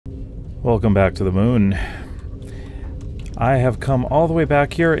Welcome back to the moon. I have come all the way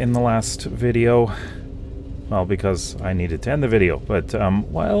back here in the last video. Well, because I needed to end the video, but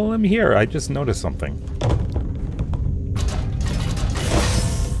while I'm here, I just noticed something.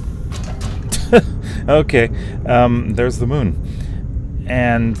 Okay, there's the moon.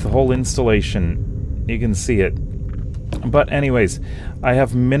 And the whole installation. You can see it. But anyways, I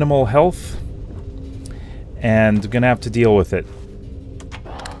have minimal health, and gonna have to deal with it.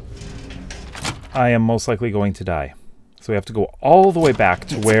 I am most likely going to die. So we have to go all the way back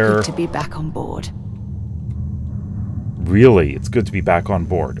to where... It's good to be back on board. Really? It's good to be back on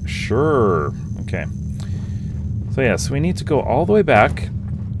board. Sure. Okay. So yes, we need to go all the way back.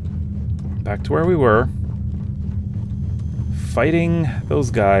 Back to where we were. Fighting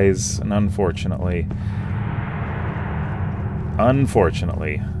those guys, and unfortunately...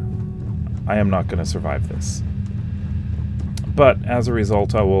 Unfortunately, I am not going to survive this. But as a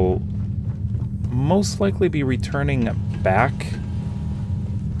result, I will most likely be returning back.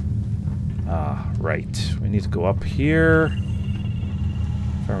 Right. We need to go up here,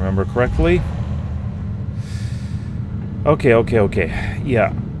 if I remember correctly. Okay.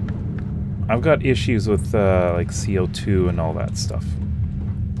 Yeah. I've got issues with, like, CO2 and all that stuff.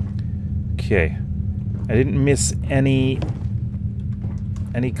 Okay. I didn't miss any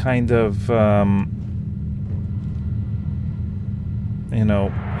kind of, you know,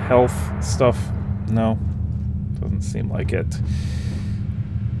 health stuff. No, doesn't seem like it.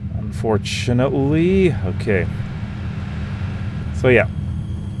 Unfortunately. Okay. So yeah.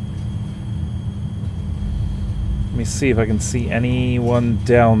 Let me see if I can see anyone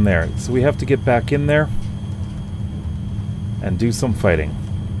down there. So we have to get back in there and do some fighting.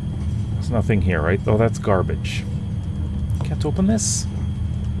 There's nothing here, right? Oh, that's garbage. Can't open this?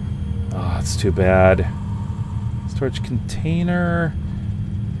 Oh, that's too bad. Storage container.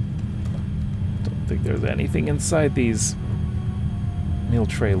 Don't think there's anything inside these. Meal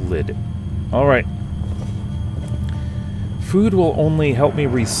tray lid. Alright. Food will only help me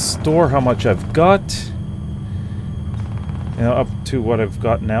restore how much I've got. You know, up to what I've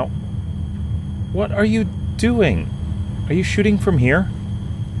got now. What are you doing? Are you shooting from here?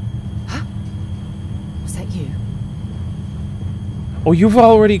 Huh? Was that you? Oh, you've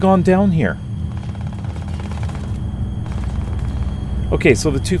already gone down here. Okay, so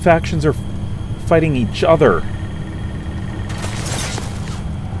the two factions are fighting each other.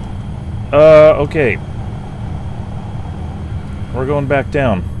 Okay. We're going back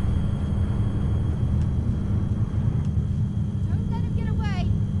down. Don't let him get away.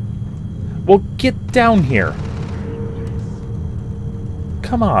 Well, get down here.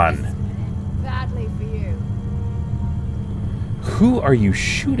 Come on. Badly for you. Who are you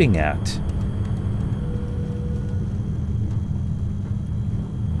shooting at?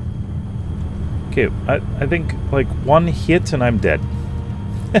 Okay, I think like one hit and I'm dead.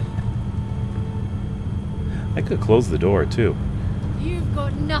 I could close the door too. You've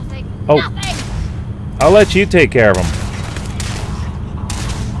got nothing. Oh. Nothing. I'll let you take care of them.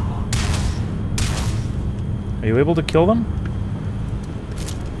 Are you able to kill them?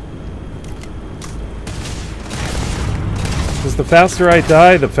 Because the faster I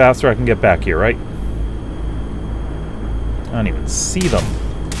die, the faster I can get back here, right? I don't even see them.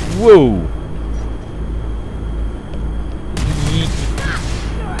 Whoa!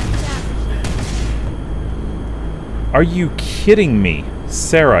 Are you kidding me?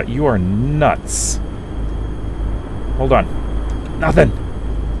 Sarah, you are nuts. Hold on. Nothing.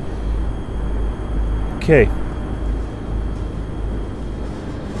 Okay.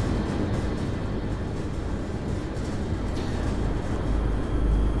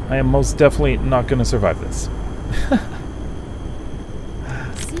 I am most definitely not going to survive this.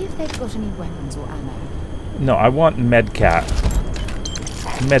 See if they've got any weapons or ammo. No, I want medcat.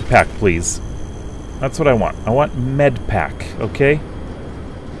 Medpack, please. That's what I want. I want medpack, okay?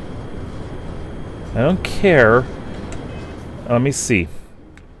 I don't care. Let me see.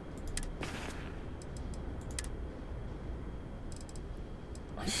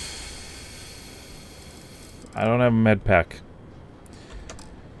 I don't have a medpack.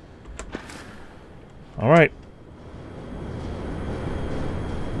 Alright.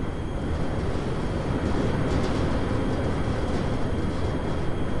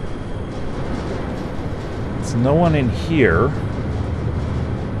 There's no one in here.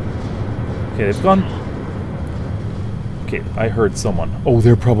 Okay, they've gone... Okay, I heard someone. Oh,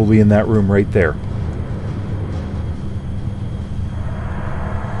 they're probably in that room right there.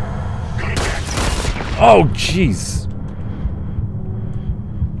 Oh, jeez.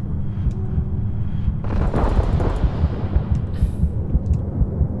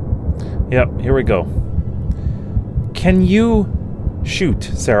 Yep, here we go. Can you shoot,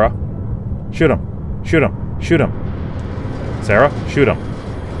 Sarah? Shoot him. Shoot him. Shoot him. Sarah, shoot him.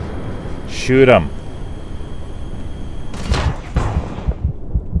 Shoot him.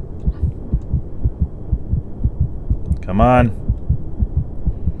 Come on.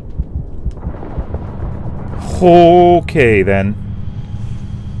 Okay, then.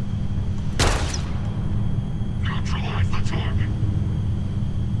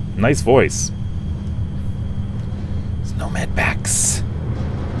 Nice voice. There's no med packs.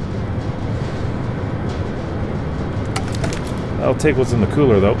 I'll take what's in the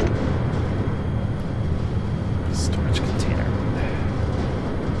cooler, though. Storage container.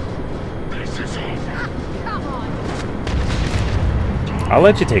 Come on. I'll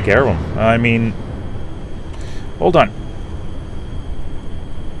let you take care of them. I mean... Hold on.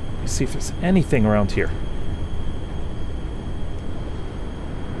 Let's see if there's anything around here.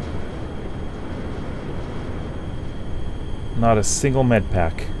 Not a single med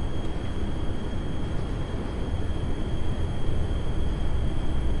pack.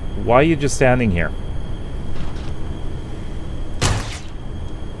 Why are you just standing here?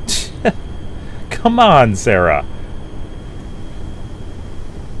 Come on, Sarah.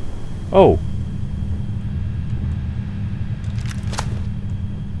 Oh.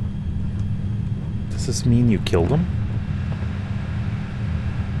 Does this mean you killed him?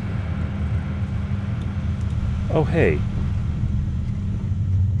 Oh, hey.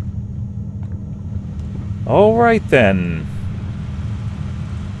 All right, then.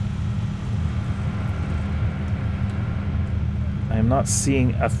 I am not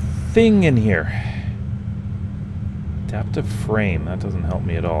seeing a thing in here. Adaptive frame. That doesn't help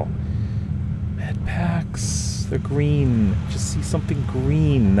me at all. Med packs. They're green. Just see something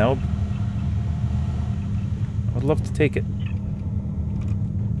green. Now, I would love to take it.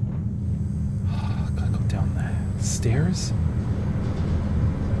 Gotta go down the stairs.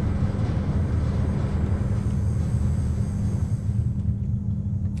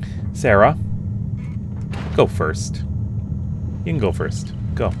 Sarah, go first. You can go first.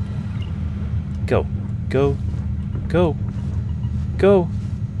 Go. Go. Go. Go. Go.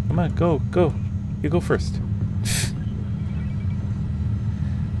 Come on, go. Go. You go first.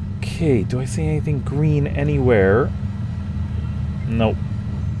 Okay, do I see anything green anywhere? Nope.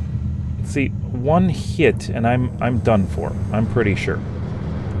 See, one hit and I'm done for. I'm pretty sure.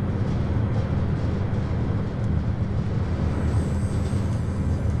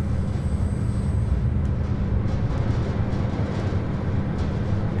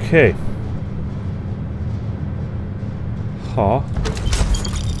 Okay. Huh.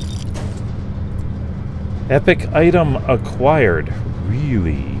 Epic item acquired.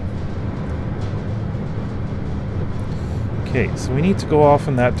 Really? Okay, so we need to go off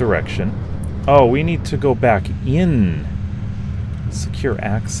in that direction. Oh, we need to go back in. Secure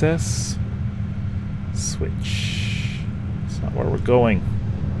access. Switch. That's not where we're going.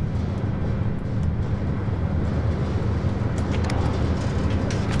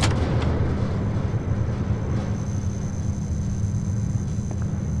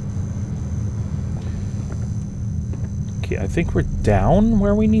 I think we're down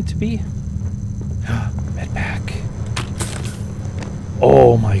where we need to be. Medpack.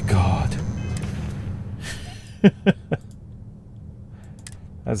 Oh my god.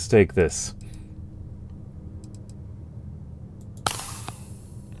 Let's take this.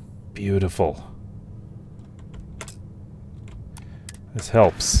 Beautiful. This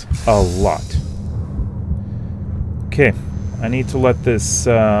helps a lot. Okay, I need to let this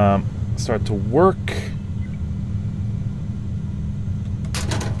start to work.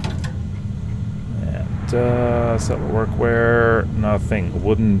 Set workwear, nothing.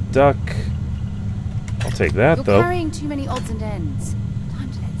 Wooden duck. I'll take that, You're though. carrying too many odds and ends.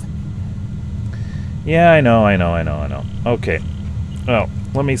 Time to let something go. Yeah, I know. Okay. Oh,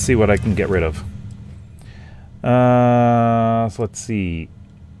 let me see what I can get rid of. So let's see.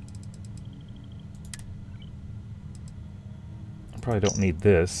 I probably don't need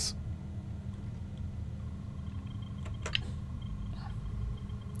this.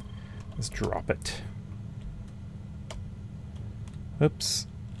 Let's drop it. Oops.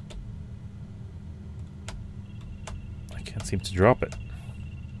 I can't seem to drop it.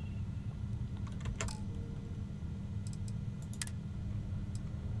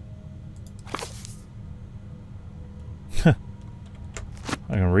 I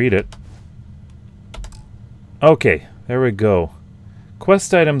can read it. Okay, there we go.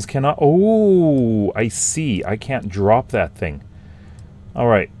 Quest items cannot... Oh, I see. I can't drop that thing.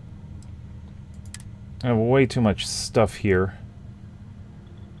 Alright. I have way too much stuff here.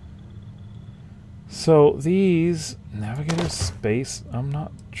 So these navigator space, I'm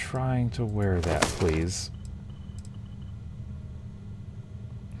not trying to wear that, please.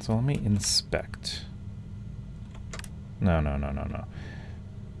 So let me inspect. No.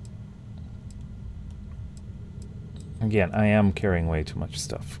 Again, I am carrying way too much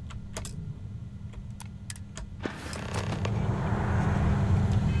stuff.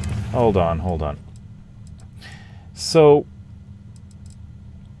 Hold on. So,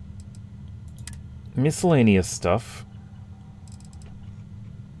 miscellaneous stuff.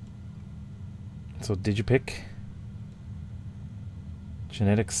 So, Digipick.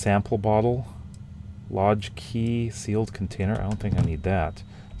 Genetic sample bottle. Lodge key. Sealed container. I don't think I need that.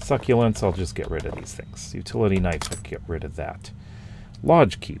 Succulents, I'll just get rid of these things. Utility knife, I'll get rid of that.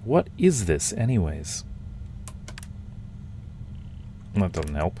 Lodge key. What is this, anyways? That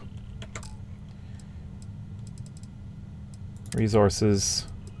doesn't help. Resources.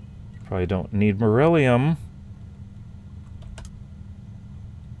 Probably don't need beryllium.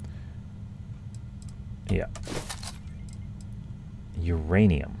 Yeah.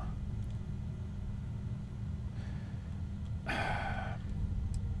 Uranium.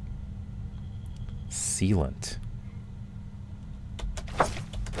 Sealant.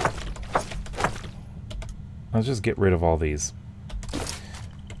 Let's just get rid of all these.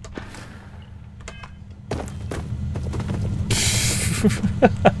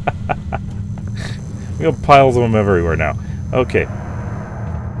 We have piles of them everywhere now. Okay.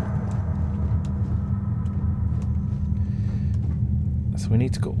 So we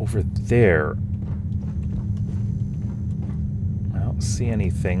need to go over there. I don't see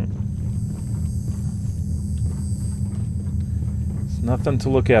anything. There's nothing to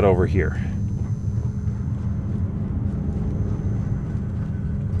look at over here.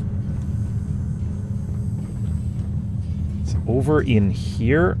 It's over in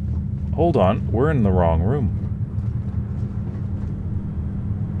here. Hold on, we're in the wrong room.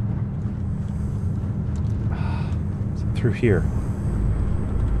 Is it through here?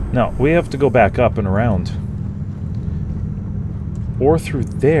 No, we have to go back up and around. Or through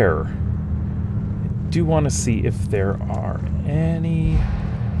there. I do want to see if there are any...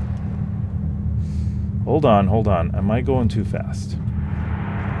 Hold on. Am I going too fast?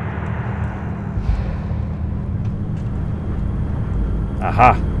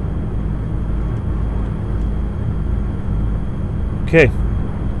 Aha! Okay,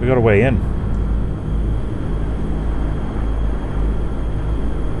 we got a way in.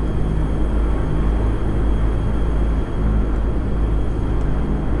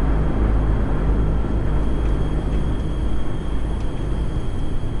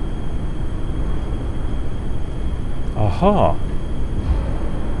 Aha!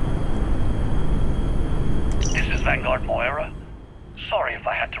 This is Vanguard Moara. Sorry if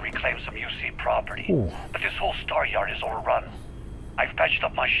I had to reclaim some UC property, but this whole star yard is overrun. I've patched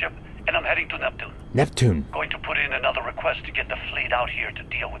up my ship, and I'm heading to Neptune. Neptune. Going to put in another request to get the fleet out here to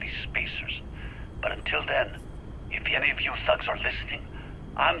deal with these spacers. But until then, if any of you thugs are listening,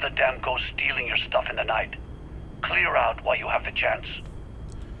 I'm the damn ghost stealing your stuff in the night. Clear out while you have the chance.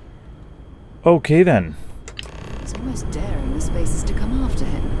 Okay then. It's almost daring the spacers to come after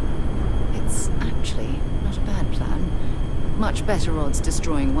him. It's actually not a bad plan. Much better odds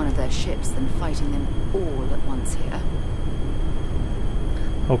destroying one of their ships than fighting them all at once here.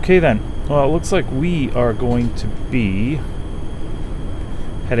 Okay then. Well, it looks like we are going to be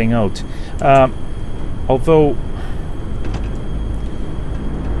heading out. Although,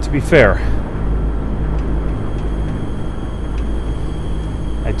 to be fair,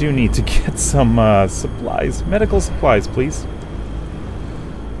 I do need to get some supplies. Medical supplies, please.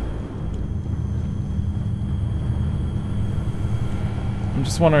 I'm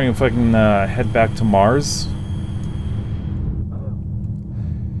just wondering if I can head back to Mars.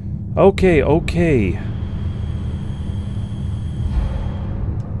 Okay.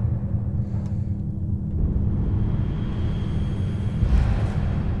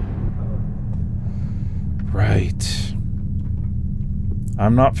 Right.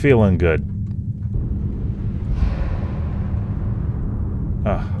 I'm not feeling good.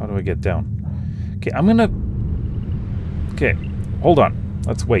 How do I get down? Okay, I'm gonna... Okay, hold on.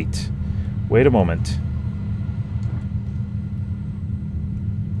 Let's wait. Wait a moment.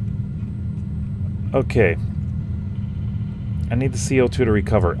 Okay. I need the CO2 to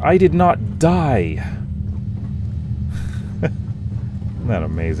recover. I did not die! Isn't that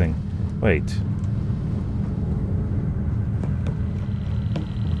amazing? Wait.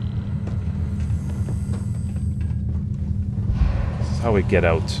 This is how we get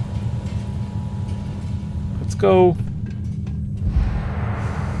out. Let's go.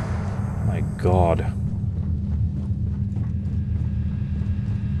 My God.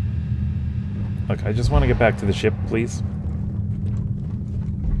 Look, I just want to get back to the ship, please.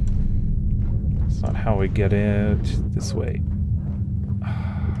 It's not how we get it. This way.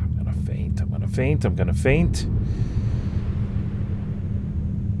 I'm gonna faint. I'm gonna faint. I'm gonna faint.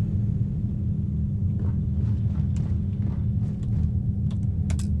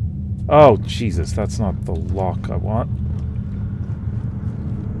 Oh, Jesus, that's not the lock I want.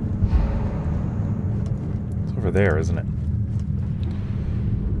 It's over there, isn't it?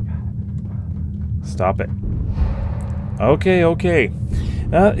 Stop it. Okay, okay.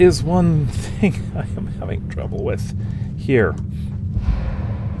 That is one thing I am having trouble with. Here.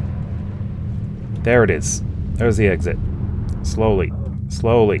 There it is. There's the exit. Slowly.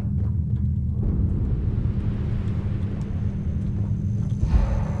 Slowly.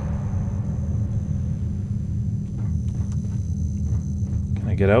 Can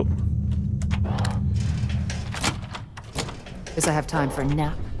I get out? Does I have time for a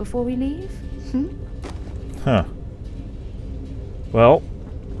nap before we leave? Huh. Well.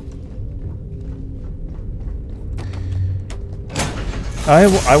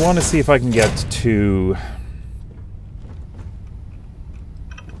 I want to see if I can get to...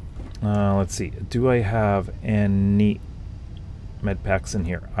 let's see. Do I have any med packs in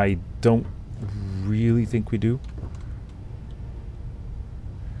here? I don't really think we do.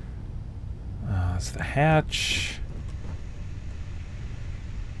 That's the hatch.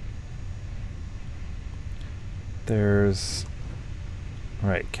 There's...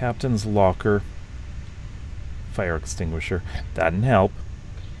 Right, captain's locker. Fire extinguisher. That didn't help.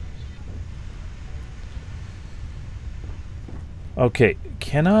 Okay,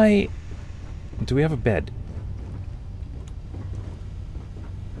 can I... Do we have a bed?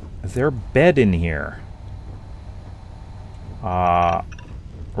 Is there a bed in here?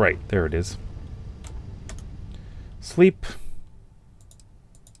 Right, there it is. Sleep.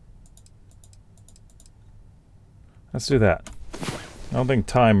 Let's do that. I don't think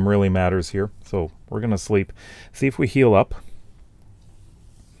time really matters here, so we're gonna sleep. See if we heal up.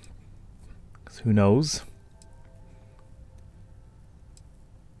 'Cause who knows?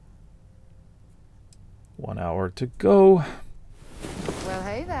 One hour to go. Well,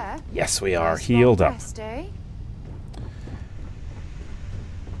 hey there. Yes, we are Nice healed long up. rest, eh?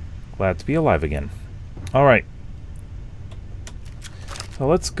 Glad to be alive again. All right. So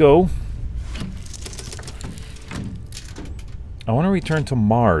let's go. I want to return to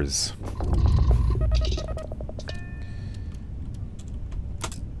Mars.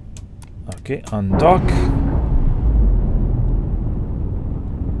 Okay, undock.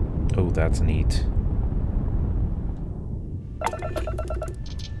 Oh, that's neat.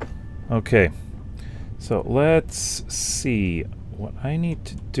 Okay, so let's see what I need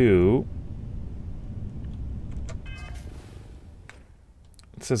to do.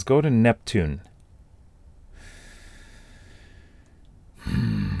 It says go to Neptune.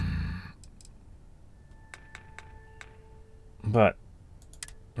 But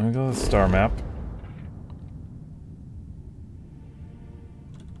let me go to the star map.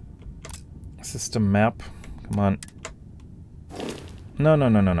 System map. Come on. No.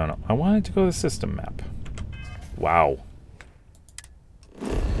 I wanted to go to the system map. Wow.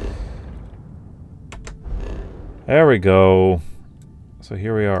 There we go. So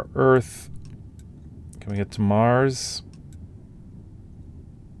here we are, Earth. Can we get to Mars?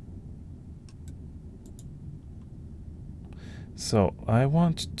 So I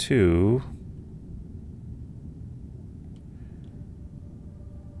want to...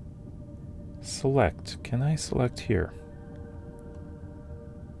 select. Can I select here?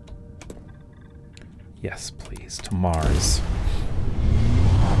 Yes, please. To Mars.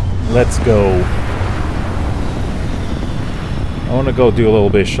 Let's go. I want to go do a little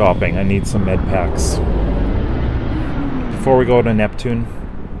bit of shopping. I need some med packs. Before we go to Neptune.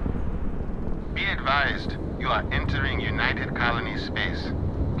 Be advised, you are entering United Colony space.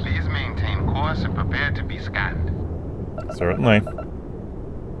 Please maintain course and prepare to be scanned. Certainly.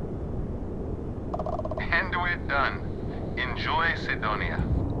 And we're done. Enjoy Sidonia.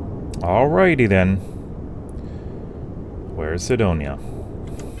 Alrighty then. Where's Sidonia?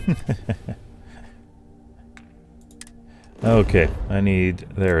 Okay, I need...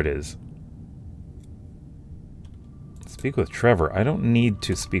 There it is. Speak with Trevor. I don't need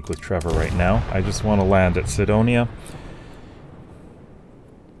to speak with Trevor right now. I just want to land at Sidonia.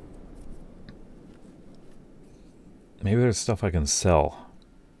 Maybe there's stuff I can sell.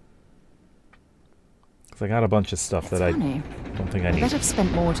 Because I got a bunch of stuff that I don't think I need. I bet I've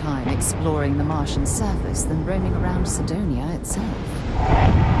spent more time exploring the Martian surface than roaming around Sidonia itself.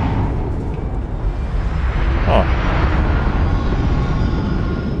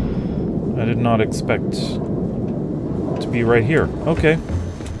 not expect to be right here. Okay.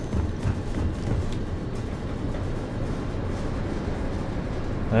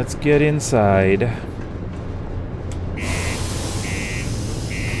 Let's get inside.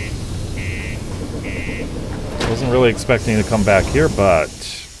 Wasn't really expecting to come back here, but...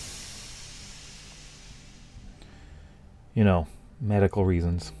 you know, medical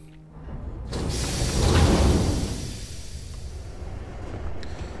reasons.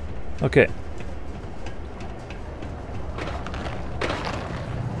 Okay.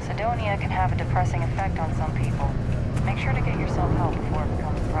 Cydonia can have a depressing effect on some people. Make sure to get yourself help before it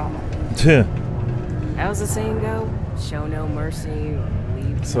becomes a problem. How's the saying go? Show no mercy,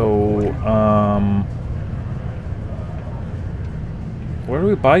 leave. So, where do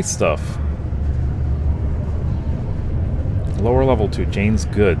we buy stuff? Lower level 2, Jane's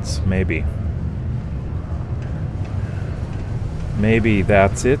Goods, maybe. Maybe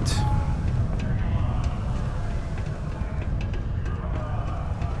that's it.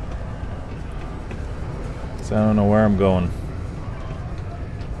 So I don't know where I'm going.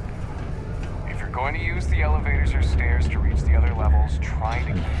 If you're going to use the elevators or stairs to reach the other levels, try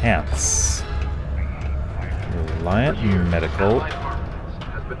to Enhance. Reliant Medical.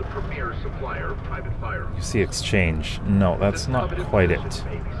 You see exchange. No, that's not quite it.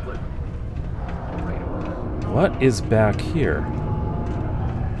 What is back here?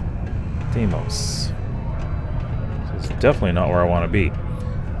 Deimos. This is definitely not where I want to be.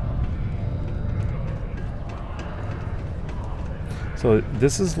 So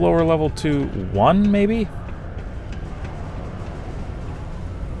this is lower level 2-1, maybe?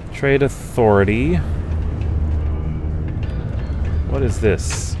 Trade Authority. What is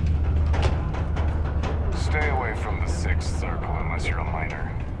this? stay away from the 6th circle unless you're a minor.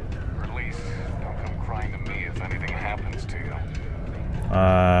 Or at least, don't come crying to me if anything happens to you.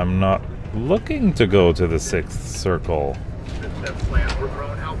 I'm not looking to go to the 6th circle. System plans were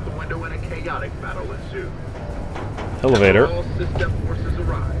thrown out the window and a chaotic battle ensued. Elevator. All system forces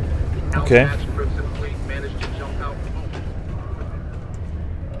arrived. The Okay. outmatched Crimson Fleet managed to jump out moment.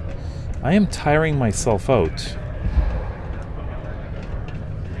 I am tiring myself out.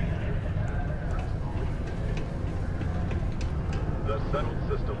 The Settled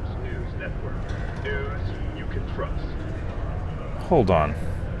Systems News Network. News you can trust. Hold on.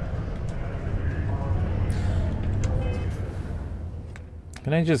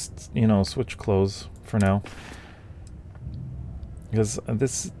 Can I just, you know, switch clothes for now? Because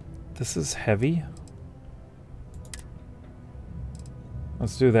this is heavy.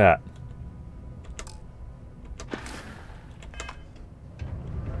 Let's do that.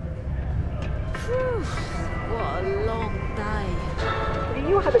 What a long day. Do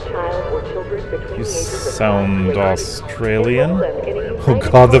you have a child or children between You the ages of sound 5 Australian. Enroll them in a Oh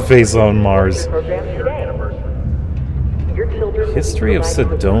United god, the States face on Mars. program today. Your children will be History of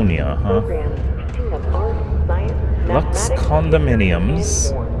provided with Cydonia, huh? programs teaching them art, science, Lux mathematics,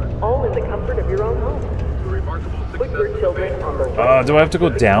 condominiums. and more, all in the comfort of your own home. The remarkable Put success your of the children on the right Do I have to go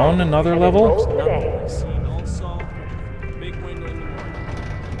down another and level? enroll today.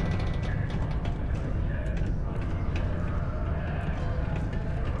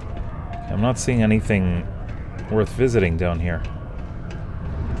 I'm not seeing anything worth visiting down here.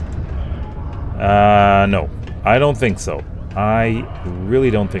 No. I don't think so. I really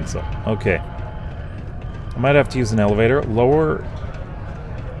don't think so. Okay. I might have to use an elevator. Lower...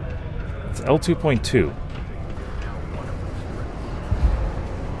 It's L2.2.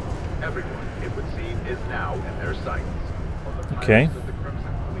 Everyone, it would seem, is now in their sights. On the Okay. pilots of the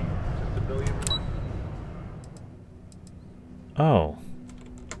Crimson Fleet, just a billion Oh.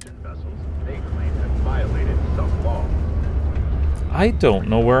 vessels they claim have violated some law. I don't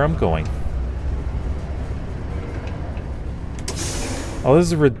know where I'm going. Oh,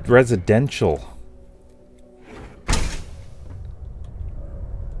 this is residential.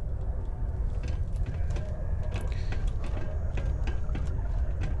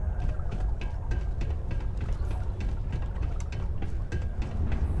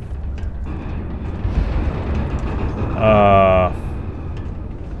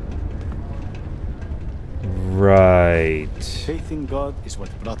 Right. Faith in God is what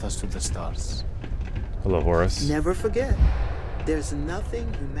brought us to the stars. Hello, Horace. Never forget, there's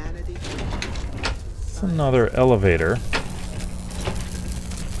nothing humanity It's another elevator.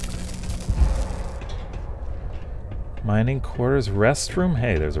 Mining quarters, restroom?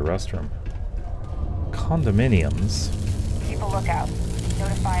 Hey, there's a restroom. Condominiums. Keep a lookout.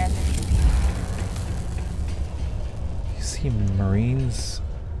 Notify us if You see Marines?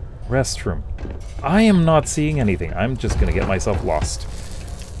 Restroom. I am not seeing anything. I'm just gonna get myself lost.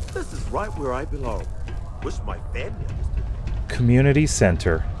 This is right where I belong. Wish my family understood. Community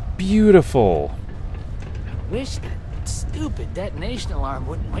center. Beautiful. I wish that stupid detonation alarm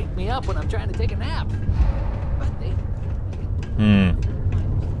wouldn't wake me up when I'm trying to take a nap. But they...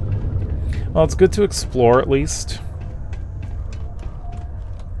 Well, it's good to explore at least.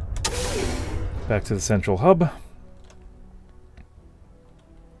 Back to the central hub.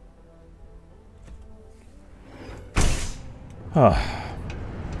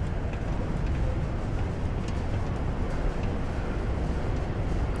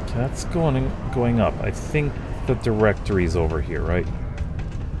 That's going up. I think the directory's over here, right?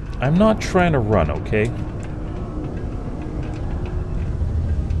 I'm not trying to run, okay?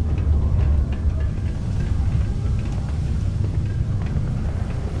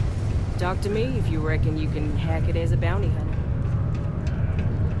 Talk to me if you reckon you can hack it as a bounty hunter.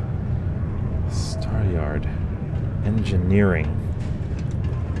 Star Yard. Engineering.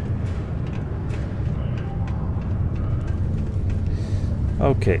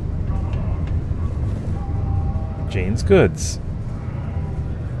 Okay. Jane's Goods.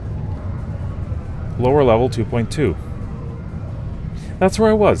 Lower level 2.2. That's where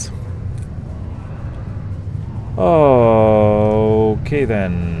I was. Okay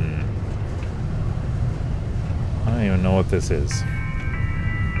then. I don't even know what this is.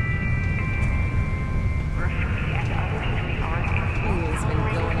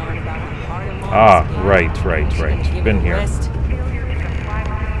 Ah, right. Been here.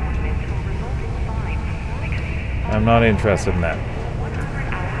 I'm not interested in that.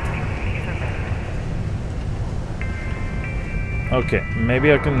 Okay,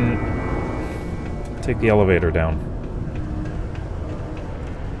 maybe I can take the elevator down.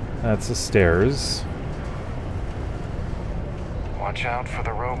 That's the stairs. Watch out for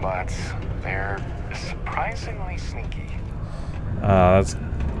the robots. They're surprisingly sneaky. That's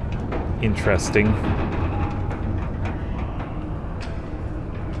interesting.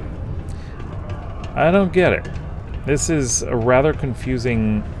 I don't get it. This is a rather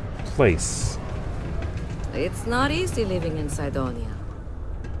confusing place. It's not easy living in Cydonia.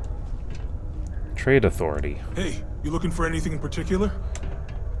 Trade Authority. Hey, you looking for anything in particular?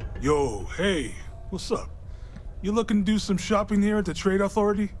 Yo, hey, what's up? You looking to do some shopping here at the Trade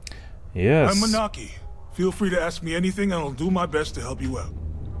Authority? Yes. I'm Manaki. Feel free to ask me anything and I'll do my best to help you out.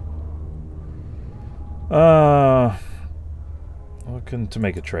 Looking to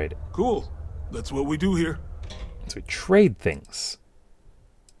make a trade. Cool. That's what we do here. So we trade things.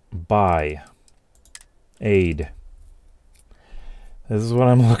 Buy. Aid. This is what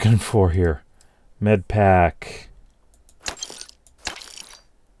I'm looking for here. Med pack.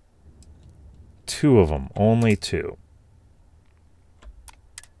 2 of them. Only 2.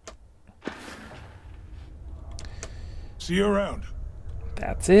 See you around.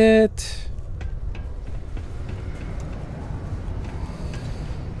 That's it.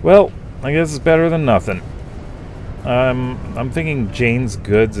 Well, I guess it's better than nothing. I'm thinking Jane's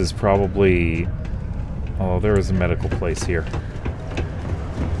Goods is probably... Oh, there is a medical place here.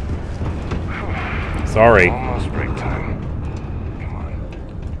 Sorry. Almost break time. Come on.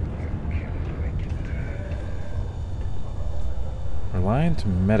 Reliant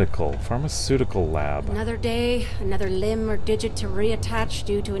Medical, Pharmaceutical Lab. Another day, another limb or digit to reattach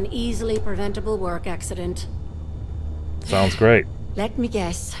due to an easily preventable work accident. Sounds great. Let me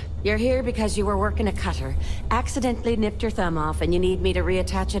guess. You're here because you were working a cutter, accidentally nipped your thumb off, and you need me to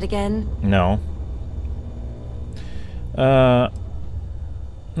reattach it again? No.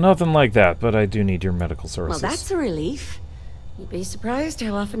 Nothing like that, but I do need your medical services. Well, that's a relief. You'd be surprised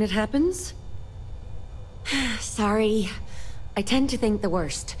how often it happens. Sorry. I tend to think the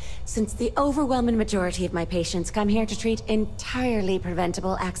worst, since the overwhelming majority of my patients come here to treat entirely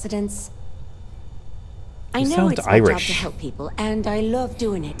preventable accidents. I know it's my job to help people, and I love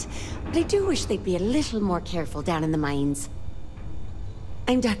doing it, but I do wish they'd be a little more careful down in the mines.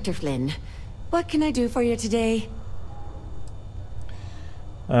 I'm Dr. Flynn. What can I do for you today?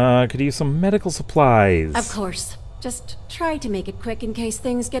 Could use some medical supplies. Of course. Just try to make it quick in case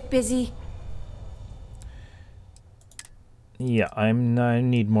things get busy. Yeah, I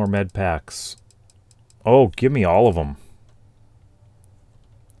need more med packs. Oh, give me all of them.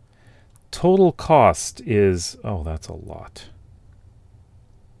 Total cost is... Oh, that's a lot.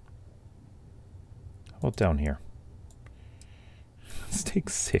 How about down here? Let's take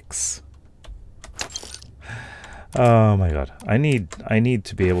 6. Oh my god. I need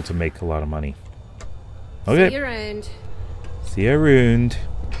to be able to make a lot of money. Okay. See you around. See you around.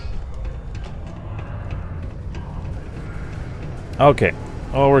 Okay.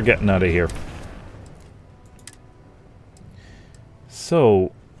 Oh, we're getting out of here.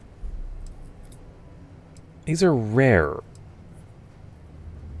 So, These are rare.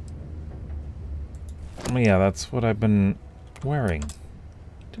 Oh, yeah, that's what I've been wearing.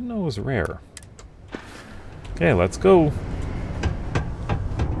 Didn't know it was rare. Okay, let's go.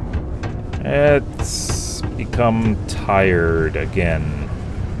 It's become tired again.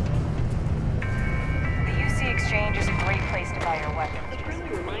 The UC Exchange is a great place to buy your weapons. A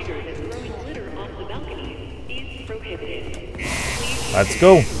friendly reminder that throwing glitter off the balcony is prohibited. Let's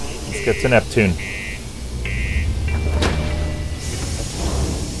go. Let's get to Neptune.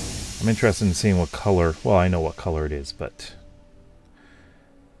 I'm interested in seeing what color... Well, I know what color it is, but...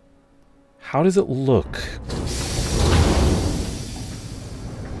 How does it look?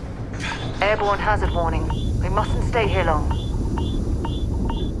 Airborne hazard warning. We mustn't stay here long.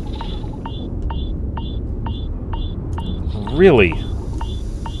 Really?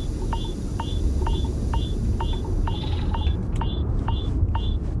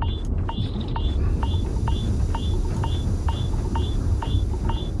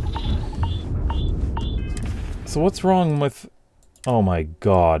 So what's wrong with... Oh my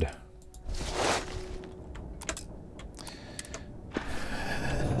god.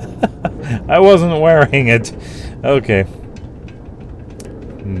 I wasn't wearing it. Okay.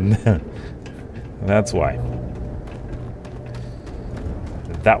 That's why.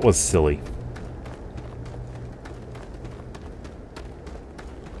 That was silly.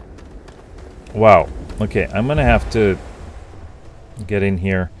 Wow. Okay, I'm gonna have to get in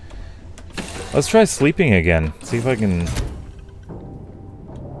here. Let's try sleeping again. See if I can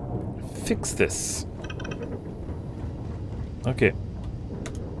fix this. Okay.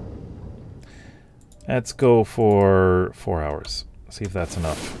 Let's go for 4 hours. See if that's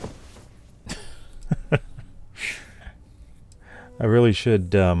enough. I really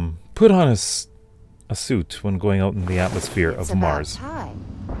should put on a suit when going out in the atmosphere of Mars. Time.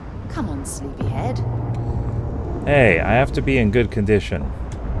 Come on, sleepyhead. Hey, I have to be in good condition.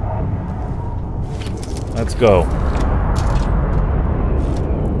 Let's go.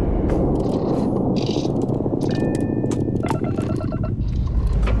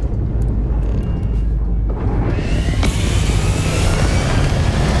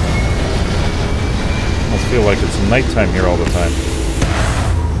 Must feel like it's nighttime here all the time.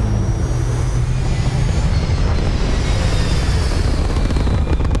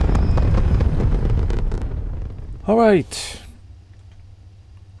 All right.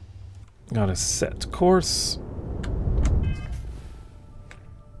 Got a set course.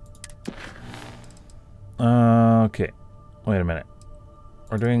 Okay. Wait a minute.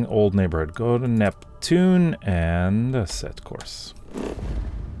 We're doing old neighborhood. Go to Neptune and a set course.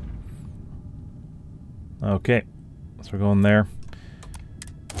 Okay. So we're going there.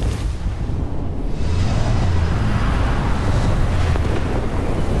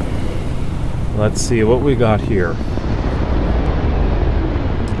 Let's see what we got here.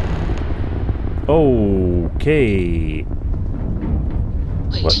 Okay.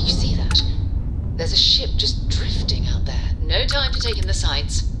 Wait, do you see that? There's a ship just drifting out there. No time to take in the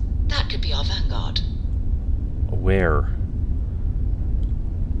sights. That could be our vanguard. Where?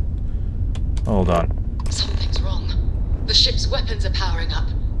 Hold on. Something's wrong. The ship's weapons are powering up.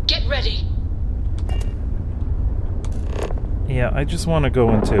 Get ready. Yeah, I just want to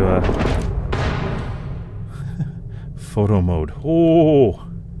go into a photo mode. Oh.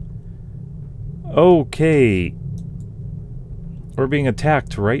 Okay. We're being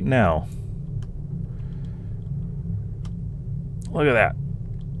attacked right now. Look at that.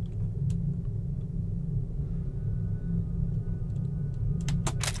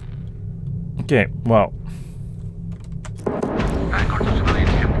 Okay, well.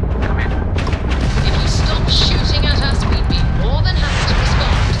 If you stop shooting at us, we'd be more than happy to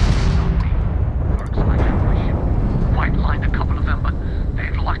respond. Works like you wish. White lined a couple of them, but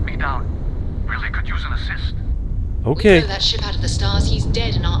they've locked me down. Really could use an assist. Okay. We blow that ship out of the stars, he's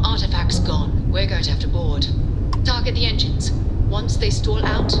dead and our artifact's gone. We're going to have to board. Target the engines. Once they stall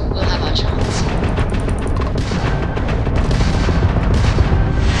out, we'll have our chance.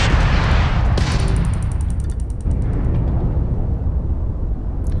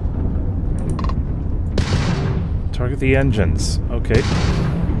 Target the engines. Okay.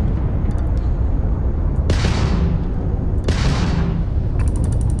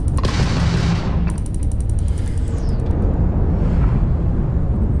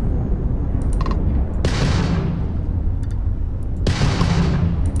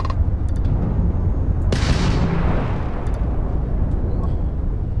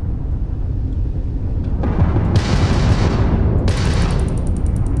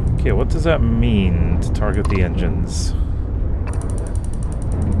 Okay, what does that mean to target the engines?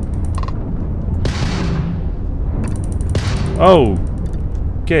 Oh!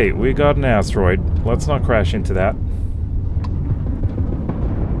 Okay, we got an asteroid. Let's not crash into that.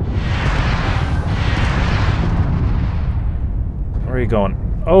 Where are you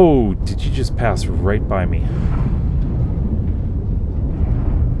going? Oh, did you just pass right by me?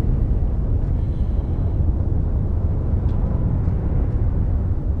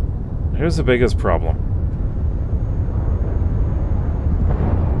 Here's the biggest problem.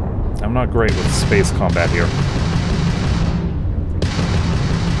 I'm not great with space combat here.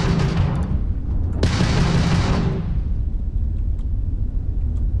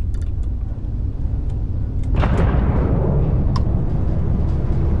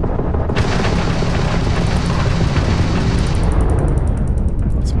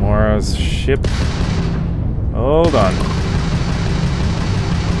 That's Moara's ship. Hold on.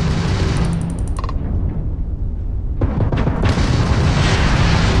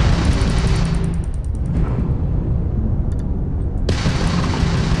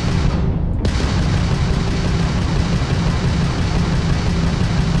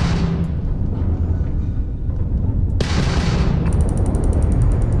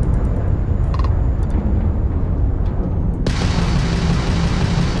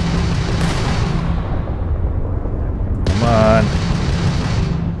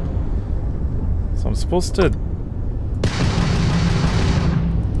 Supposed to...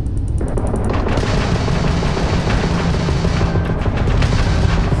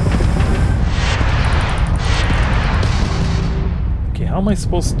 Okay, how am I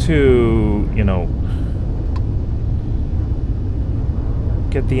supposed to, you know,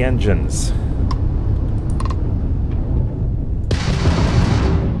 get the engines?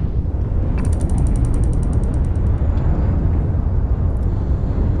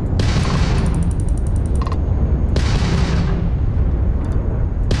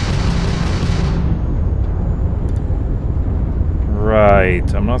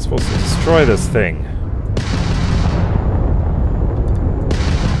 Right, I'm not supposed to destroy this thing.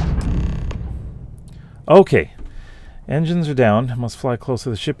 Okay. Engines are down. Must fly close to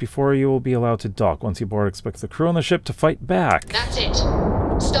the ship before you will be allowed to dock. Once you board, expect the crew on the ship to fight back. That's it.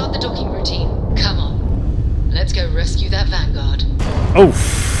 Start the docking routine. Come on. Let's go rescue that Vanguard. Oh!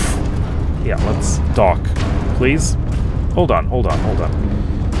 Yeah, let's dock. Please? Hold on, hold on, hold on.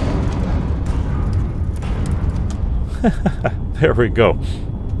 There we go.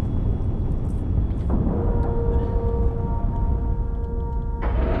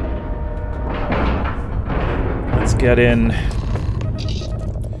 Let's get in.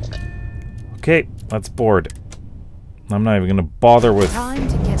 Okay, let's board. I'm not even going to bother with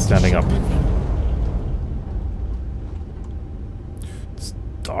standing up. It's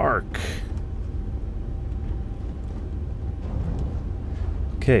dark.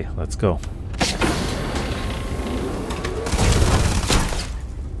 Okay, let's go.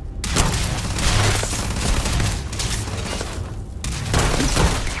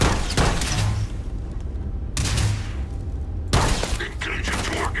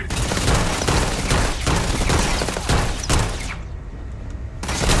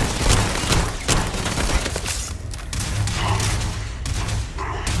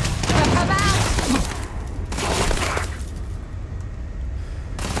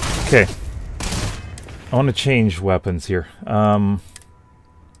 Okay. I want to change weapons here.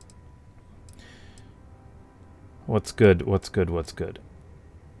 What's good? What's good? What's good?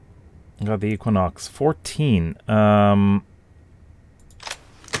 I got the Equinox 14. My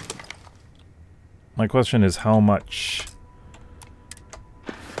question is how much?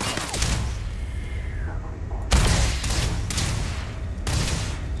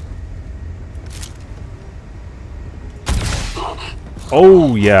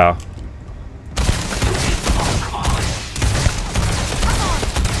 Oh, yeah.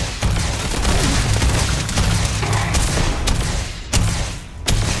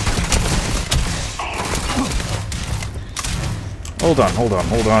 Hold on, hold on,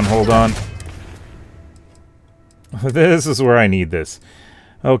 hold on, hold on. This is where I need this.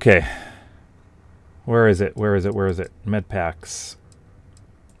 Okay. Where is it? Where is it? Where is it? Med packs.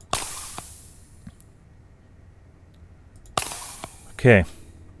 Okay.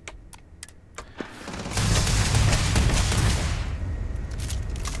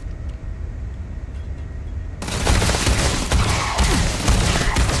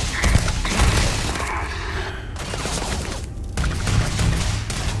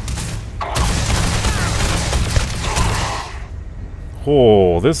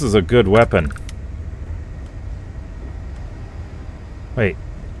 Oh, this is a good weapon. Wait.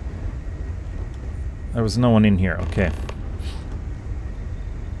 There was no one in here. Okay.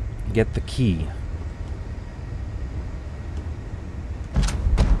 Get the key.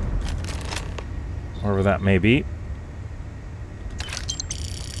 Wherever that may be.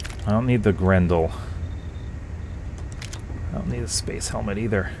 I don't need the Grendel. I don't need a space helmet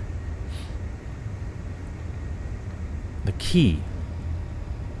either. The key.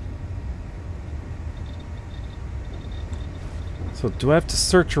 So do I have to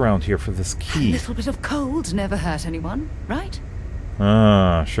search around here for this key? A little bit of cold never hurt anyone, right?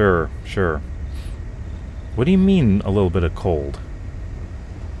 Ah, sure, sure. What do you mean, a little bit of cold?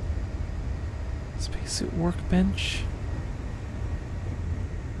 Spacesuit workbench?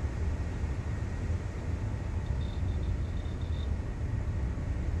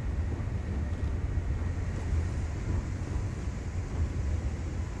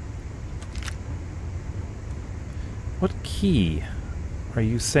 What key are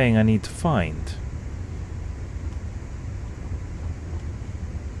you saying I need to find?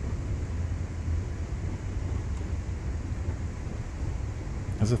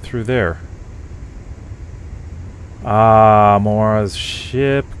 Is it through there? Ah, Moara's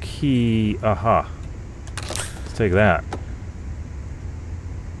ship key. Aha. Let's take that.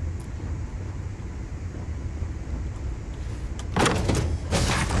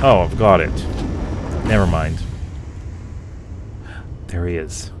 Oh, I've got it. Never mind. There he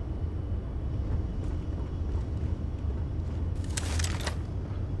is.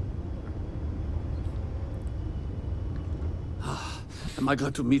 Am I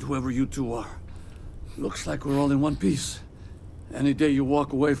glad to meet whoever you two are? Looks like we're all in one piece. Any day you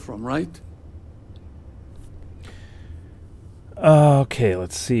walk away from, right? Okay,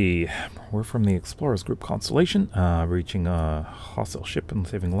 let's see. We're from the Explorers Group Constellation, reaching a hostile ship and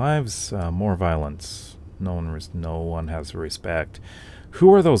saving lives. More violence. No one has respect.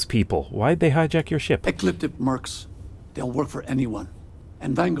 Who are those people? Why'd they hijack your ship? Ecliptic mercs. They'll work for anyone.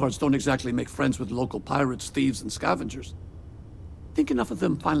 And vanguards don't exactly make friends with local pirates, thieves, and scavengers. Think enough of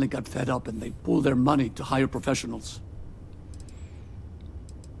them finally got fed up and they pooled their money to hire professionals.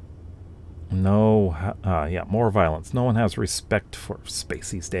 No, yeah, more violence. No one has respect for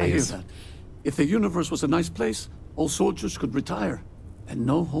space these days. I hear that. If the universe was a nice place, all soldiers could retire, and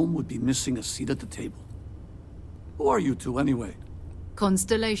no home would be missing a seat at the table. Who are you two, anyway?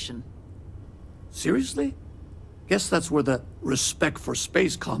 Constellation. Seriously? Guess that's where the respect for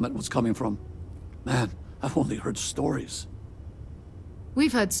space comment was coming from. Man, I've only heard stories.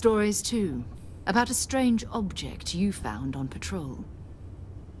 We've heard stories too, about a strange object you found on patrol.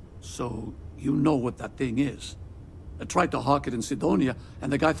 So, you know what that thing is? I tried to hawk it in Sidonia, and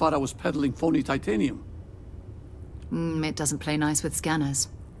the guy thought I was peddling phony titanium. It doesn't play nice with scanners.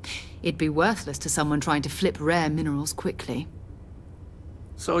 It'd be worthless to someone trying to flip rare minerals quickly.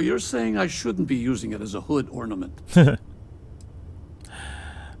 So you're saying I shouldn't be using it as a hood ornament? I'm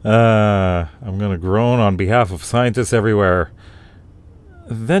gonna groan on behalf of scientists everywhere.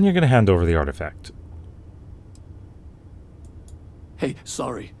 Then you're gonna hand over the artifact. Hey,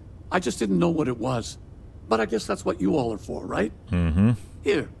 sorry. I just didn't know what it was. But I guess that's what you all are for, right? Mm-hmm.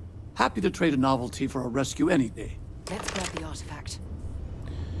 Here. Happy to trade a novelty for a rescue any day. Let's grab the artifact.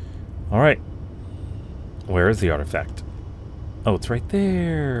 Alright. Where is the artifact? Oh, it's right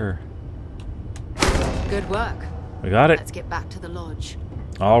there. Good work. We got it. Let's get back to the lodge.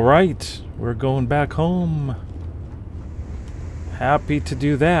 Alright. We're going back home. Happy to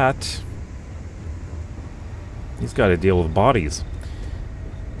do that. He's got to deal with bodies.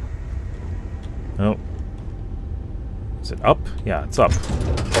 Oh. Is it up? Yeah, it's up.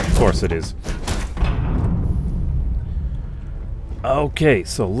 Of course it is. Okay,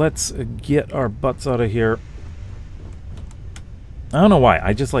 so let's get our butts out of here. I don't know why.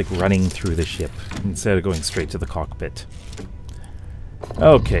 I just like running through the ship instead of going straight to the cockpit.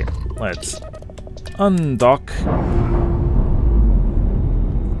 Okay, let's undock.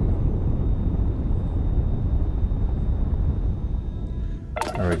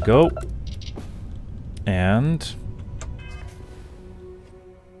 There we go. And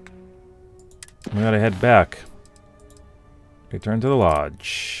we gotta head back. Return to the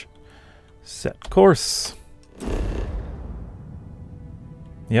lodge. Set course.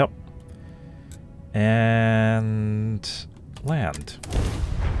 Yep. And land.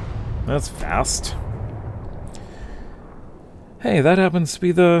 That's fast. Hey, that happens to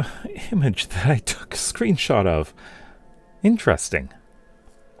be the image that I took a screenshot of. Interesting.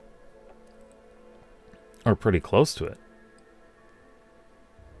 Or pretty close to it.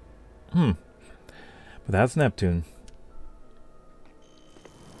 But that's Neptune.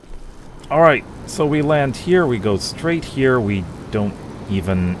 Alright, so we land here, we go straight here, we don't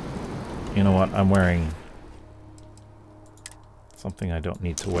even... You know what, I'm wearing something I don't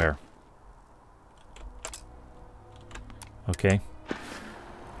need to wear. Okay.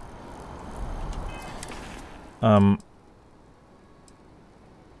 Okay,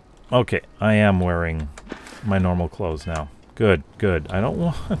 I am wearing my normal clothes now. Good, good. I don't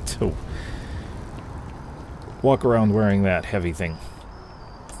want to walk around wearing that heavy thing.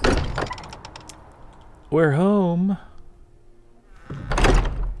 We're home.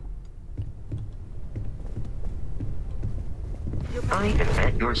 I am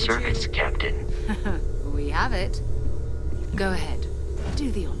at your service, Captain. We have it. Go ahead.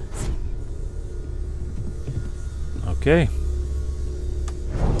 Do the honors. Okay.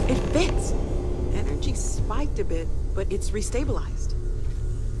 It fits. Energy spiked a bit, but it's restabilized.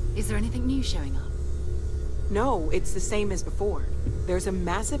 Is there anything new showing up? No, it's the same as before. There's a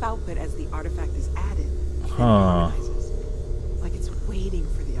massive output as the artifact is added. Huh. Like it's waiting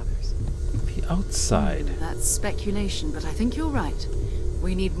for the others. The outside. That's speculation, but I think you're right.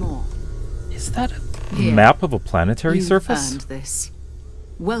 We need more. Is that a map of a planetary surface? You've earned this.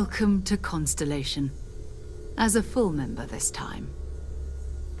 Welcome to Constellation. As a full member this time.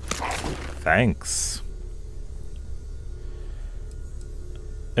 Thanks.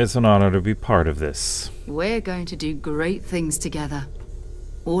 It's an honor to be part of this. We're going to do great things together.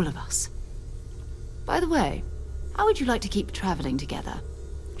 All of us. By the way, how would you like to keep traveling together?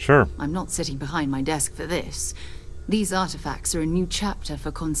 Sure. I'm not sitting behind my desk for this. These artifacts are a new chapter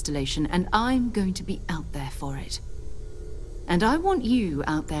for Constellation, and I'm going to be out there for it. And I want you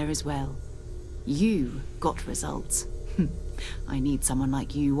out there as well. You got results. I need someone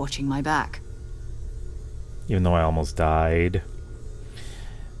like you watching my back. Even though I almost died.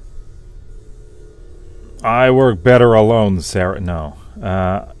 I work better alone, Sarah. No.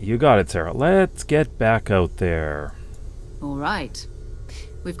 You got it, Sarah. Let's get back out there. All right.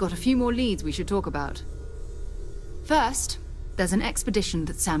 We've got a few more leads we should talk about. First, there's an expedition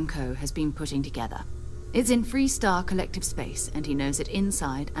that Samco has been putting together. It's in Freestar Collective Space, and he knows it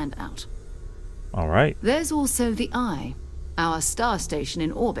inside and out. All right. There's also the Eye, our star station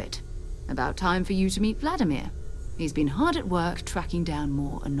in orbit. About time for you to meet Vladimir. He's been hard at work tracking down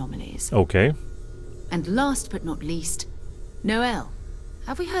more anomalies. Okay. And last but not least, Noel.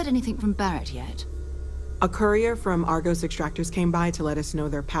 Have we heard anything from Barrett yet? A courier from Argos Extractors came by to let us know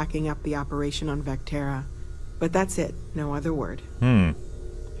they're packing up the operation on Vectera. But that's it. No other word.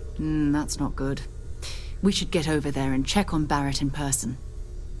 That's not good. We should get over there and check on Barrett in person.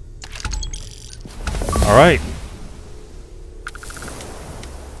 All right.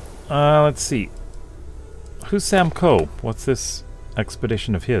 Let's see. Who's Sam Coe? What's this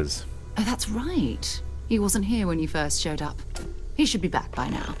expedition of his? Oh, that's right. He wasn't here when you first showed up. He should be back by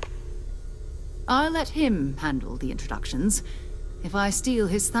now. I'll let him handle the introductions. If I steal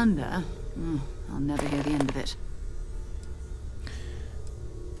his thunder, I'll never hear the end of it.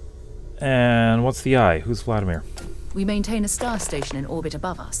 And what's the Eye? Who's Vladimir? We maintain a star station in orbit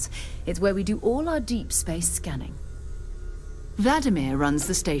above us. It's where we do all our deep space scanning. Vladimir runs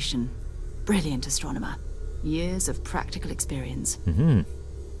the station. Brilliant astronomer. Years of practical experience. Can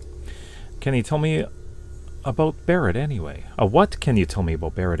you tell me about Barrett anyway? What can you tell me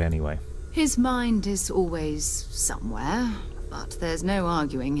about Barrett anyway? His mind is always somewhere, but there's no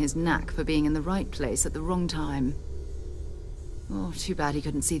arguing his knack for being in the right place at the wrong time. Oh, too bad he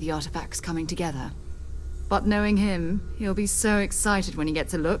couldn't see the artifacts coming together. But knowing him, he'll be so excited when he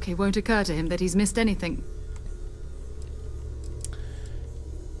gets a look, it won't occur to him that he's missed anything.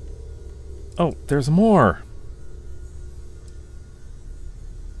 Oh, there's more.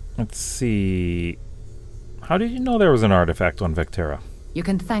 Let's see. How did you know there was an artifact on Vectera? You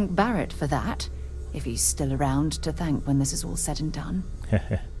can thank Barrett for that, if he's still around to thank when this is all said and done.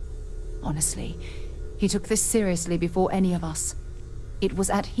 Honestly, he took this seriously before any of us. It was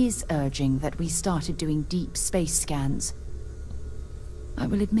at his urging that we started doing deep space scans. I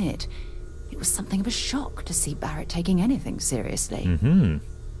will admit, it was something of a shock to see Barrett taking anything seriously.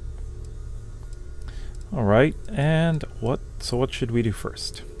 All right, and what should we do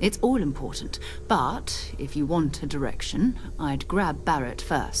first? It's all important, but if you want a direction, I'd grab Barrett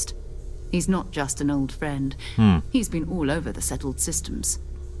first. He's not just an old friend. He's been all over the settled systems.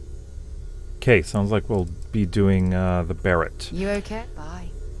 Okay, sounds like we'll be doing the Barrett. You okay? Bye.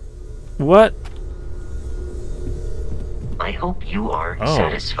 What? I hope you are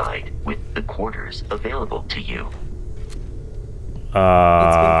satisfied with the quarters available to you. It's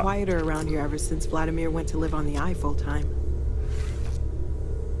been quieter around here ever since Vladimir went to live on the Eye full time.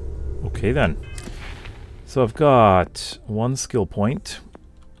 Okay then. So I've got one skill point.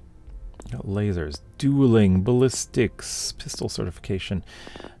 Got lasers, dueling, ballistics, pistol certification.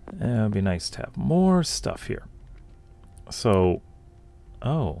 It'd be nice to have more stuff here. So,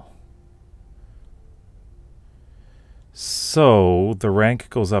 So the rank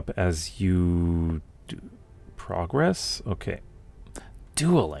goes up as you Progress? Okay.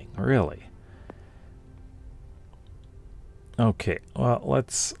 Dueling, really? Okay, well,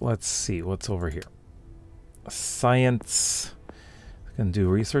 let's see what's over here. Science. We can do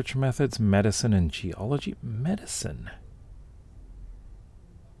research methods, medicine, and geology. Medicine.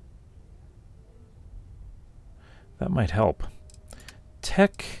 That might help.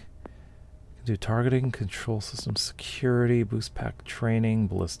 Tech. Do targeting, control system security, boost pack training,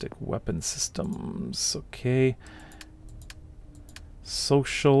 ballistic weapon systems. Okay.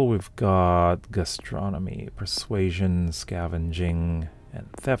 Social, we've got gastronomy, persuasion, scavenging,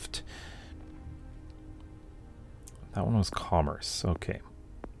 and theft. That one was commerce. Okay.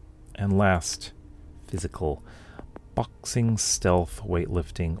 And last, physical, boxing, stealth,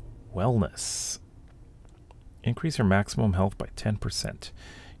 weightlifting, wellness. Increase your maximum health by 10%.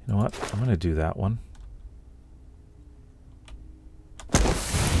 You know what? I'm going to do that one.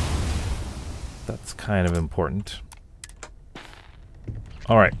 That's kind of important.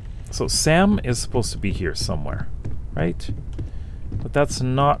 Alright, so Sam is supposed to be here somewhere, right? But that's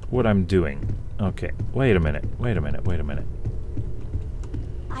not what I'm doing. Okay, wait a minute.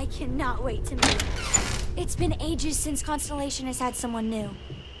 I cannot wait to meet him. It's been ages since Constellation has had someone new.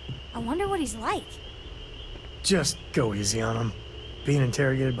 I wonder what he's like. Just go easy on him. Being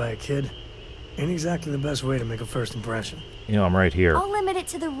interrogated by a kid ain't exactly the best way to make a first impression. You know, I'm right here. I'll limit it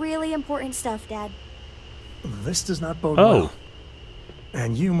to the really important stuff, Dad. This does not bode well.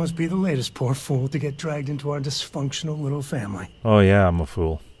 And you must be the latest poor fool to get dragged into our dysfunctional little family. Oh yeah, I'm a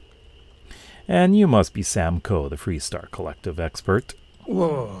fool. And you must be Sam Coe, the Freestar Collective expert.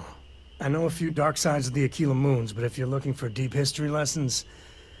 Whoa. I know a few dark sides of the Aquila Moons, but if you're looking for deep history lessons,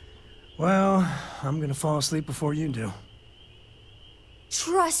 well, I'm gonna fall asleep before you do.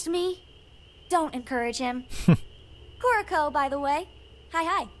 Trust me. Don't encourage him. Kuriko, by the way.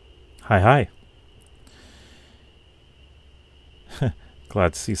 Hi. Hi.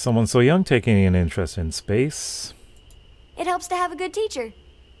 Glad to see someone so young taking an interest in space. It helps to have a good teacher.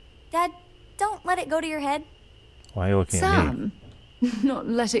 Dad, don't let it go to your head. Why are you looking at me? Sam? Not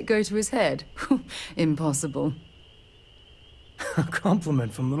let it go to his head. Impossible. A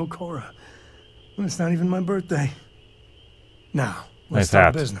compliment from little Cora. It's not even my birthday. Now, let's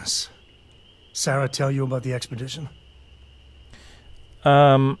start business. Sarah tell you about the expedition?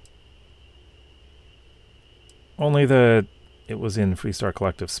 Only that it was in Freestar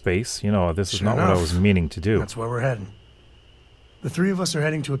Collective space. You know, this is not what I was meaning to do. That's where we're heading. The three of us are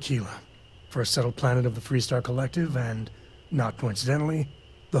heading to Aquila, first settled planet of the Freestar Collective, and, not coincidentally,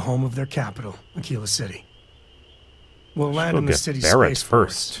 the home of their capital, Aquila City. We'll land in the city's space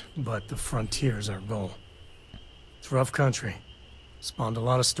first, but the frontier's our goal. It's rough country. Spawned a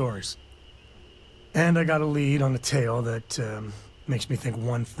lot of stories. And I got a lead on a tale that makes me think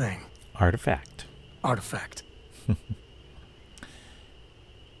one thing. Artifact.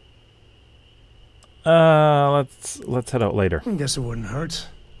 Let's head out later. I guess it wouldn't hurt.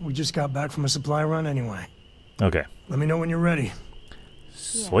 We just got back from a supply run anyway. Okay. Let me know when you're ready.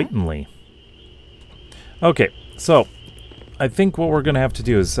 Certainly. Okay, so I think what we're going to have to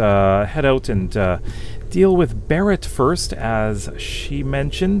do is head out and deal with Barrett first, as she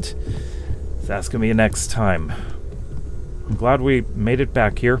mentioned. That's going to be next time. I'm glad we made it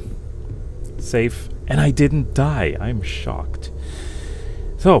back here. Safe. And I didn't die. I'm shocked.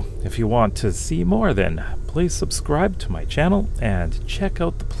 So, if you want to see more, then please subscribe to my channel and check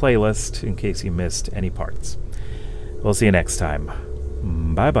out the playlist in case you missed any parts. We'll see you next time.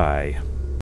 Bye-bye.